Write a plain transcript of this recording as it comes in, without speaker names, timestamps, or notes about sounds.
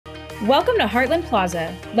Welcome to Hartland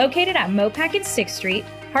Plaza. Located at Mopac and 6th Street,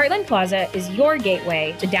 Hartland Plaza is your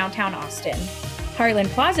gateway to downtown Austin. Hartland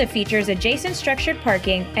Plaza features adjacent structured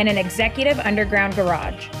parking and an executive underground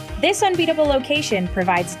garage. This unbeatable location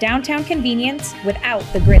provides downtown convenience without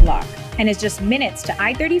the gridlock and is just minutes to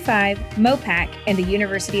I-35, Mopac, and the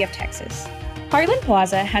University of Texas. Hartland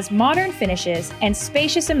Plaza has modern finishes and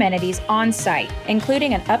spacious amenities on site,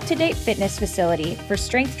 including an up-to-date fitness facility for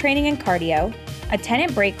strength training and cardio, a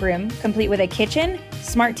tenant break room complete with a kitchen,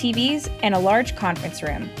 smart TVs, and a large conference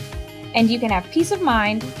room. And you can have peace of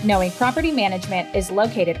mind knowing property management is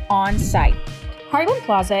located on site. Hartland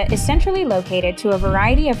Plaza is centrally located to a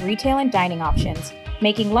variety of retail and dining options,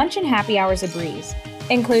 making lunch and happy hours a breeze,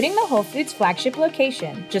 including the Whole Foods flagship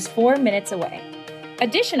location just 4 minutes away.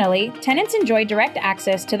 Additionally, tenants enjoy direct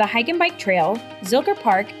access to the Hike and Bike Trail, Zilker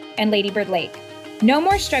Park, and Lady Bird Lake. No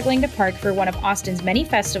more struggling to park for one of Austin's many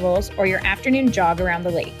festivals or your afternoon jog around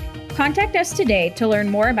the lake. Contact us today to learn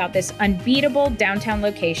more about this unbeatable downtown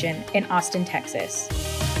location in Austin, Texas.